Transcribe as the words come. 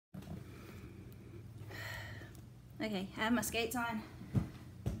Okay, I have my skates on.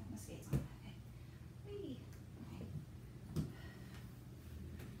 My skates on. Okay. Whee. Okay.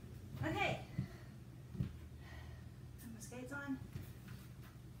 Okay. Have my skates on.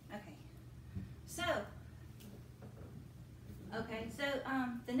 Okay. So,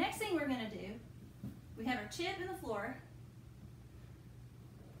 the next thing we're gonna do, we have our chip in the floor.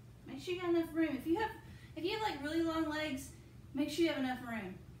 Make sure you have enough room. If you have like really long legs, make sure you have enough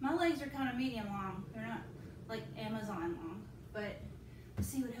room. My legs are kind of medium long. They're not like Amazon long, but let's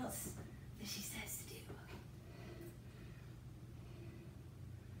see what else that she says to do. Okay.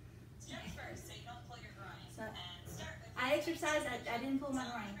 Stretch first, so you don't pull your groin. So And start with I exercised. I didn't pull my on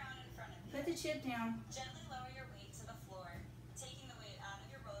the groin. ground in front of you. Put the chip down. Gently lower your weight to the floor, taking the weight out of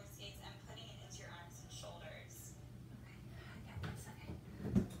your roller skates and putting it into your arms and shoulders. Okay, I got this. Okay,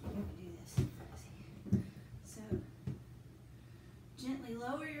 I'm gonna do this. Let's see. So gently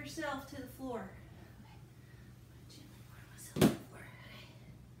lower yourself to the floor. Okay. Gently lower myself to the floor. Okay.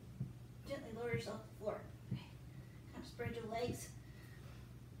 Gently lower yourself to the floor. Okay. Kind of spread your legs.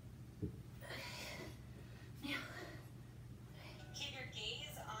 Now. Keep your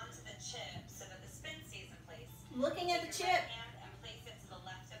gaze onto the chip so that the spin stays in place. Looking at the Take your chip. right hand and place it to the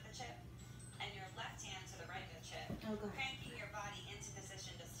left of the chip, and your left hand to the right of the chip. Oh, God. Cranking your body into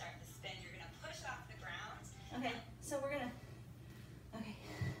position to start the spin. You're going to push off the ground. Okay, so we're gonna. Okay.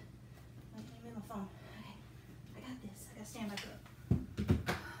 Let me move my phone. Okay. I got this. I gotta stand back up.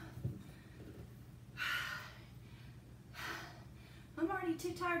 I'm already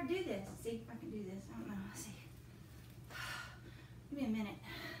too tired to do this. See if I can do this. I don't know. Let's see. Give me a minute.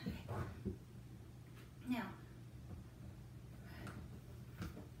 Okay. Now,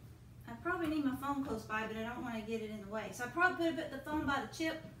 I probably need my phone close by, but I don't want to get it in the way. So I probably put the phone by the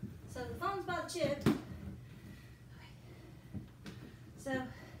chip. So the phone's by the chip. Okay. So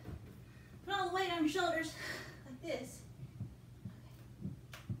put all the weight on your shoulders like this. Okay.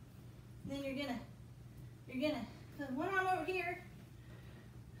 Then you're gonna put one arm over here,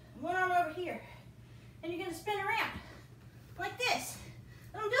 one arm over here, and you're gonna spin around like this.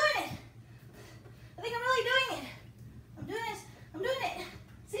 And I'm doing it. I think I'm really doing it. I'm doing this. I'm doing it.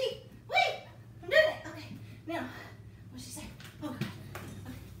 See? Wait! I'm doing it. Okay. Now, what'd she say? Oh, God.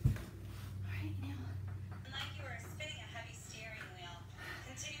 Okay. All right, now. Like you were spinning a heavy steering wheel.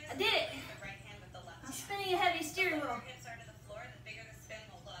 Continuously I did it. place the right hand with the left I'm hand. spinning a heavy steering The wheel. lower hips are to the floor, the bigger the spin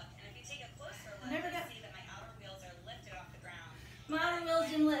will look. And if you take a closer look, Never you'll got- see that my outer wheels are lifted off the ground. My outer wheels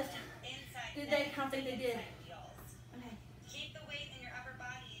didn't lift. Inside Did they? neck I don't think they and did. inside wheels. Okay. Keep the weight in your upper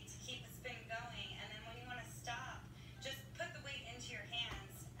body to keep the spin going, and then when you want to stop, just put the weight into your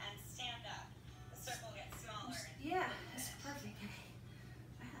hands and stand up. The circle gets smaller. Yeah, that's perfect. Okay.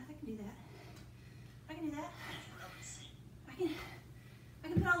 I can do that. I can do that. I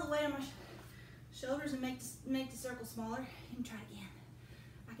can put all the weight on my shoulders and make the circle smaller. And try it again.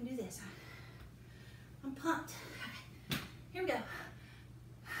 I can do this. I'm pumped. Okay. Here we go.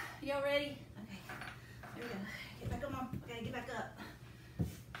 Y'all ready? Okay. Here we go. Get back up. I gotta get back up. Okay.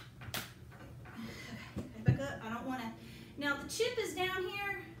 Get back up. I don't want to. Now the chip is down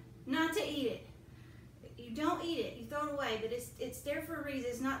here, not to eat it. You don't eat it. You throw it away. But it's there for a reason.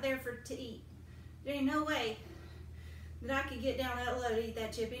 It's not there to eat. There ain't no way that I could get down that low to eat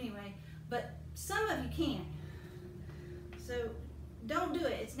that chip anyway. But some of you can. So don't do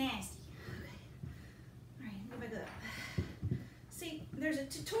it. It's nasty. Okay. All right. Get back up. See, there's a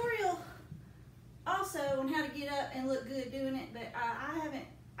tutorial also on how to get up and look good doing it, but I haven't.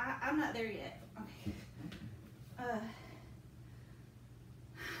 I'm not there yet. Okay.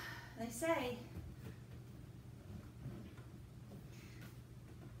 They say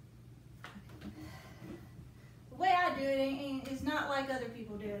the way I do it is not like other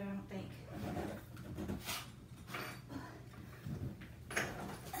people do it. I don't think.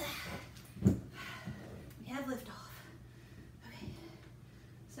 We have liftoff. Okay.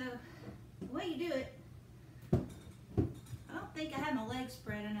 So the way you do it, I don't think I have my legs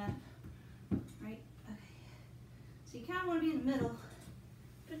spread enough. Right? Okay. So you kind of want to be in the middle.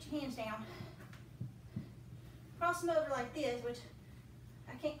 Put your hands down. Cross them over like this, which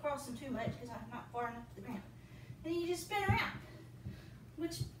I can't cross them too much because I'm not far enough to the ground. And then you just spin around,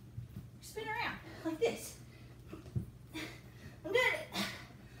 which spin around like this. I'm doing it.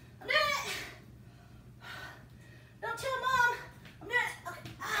 I'm doing it. Don't tell Mom. I'm doing it.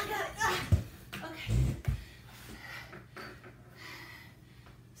 Okay. I got it. Okay.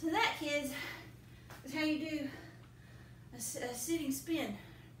 So that, kids, is how you do a sitting spin,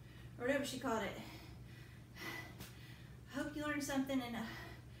 or whatever she called it. I hope you learned something. And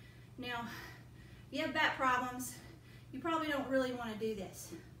now, if you have back problems, you probably don't really want to do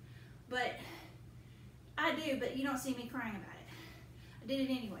this. But I do, but you don't see me crying about it. I did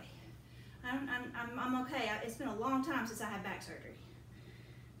it anyway. I'm okay. It's been a long time since I had back surgery.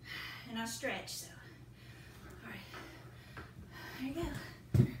 And I stretch, so. All right. There you go.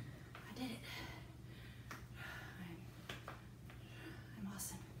 I did it. I'm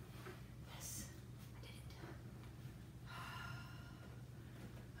awesome. Yes, I did it.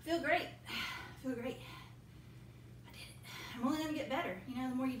 I feel great. I feel great. I did it. I'm only gonna get better. You know,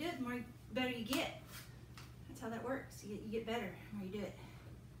 the more you do it, the more better you get. That's how that works. You get better the more you do it.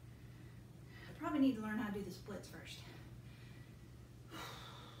 I probably need to learn how to do the splits first.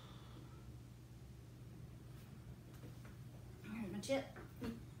 Here's my chip.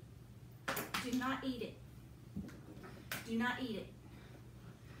 Do not eat it. Do not eat it.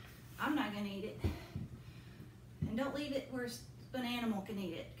 I'm not gonna eat it. And don't leave it where an animal can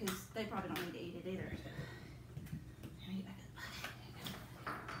eat it, because they probably don't need to eat it either.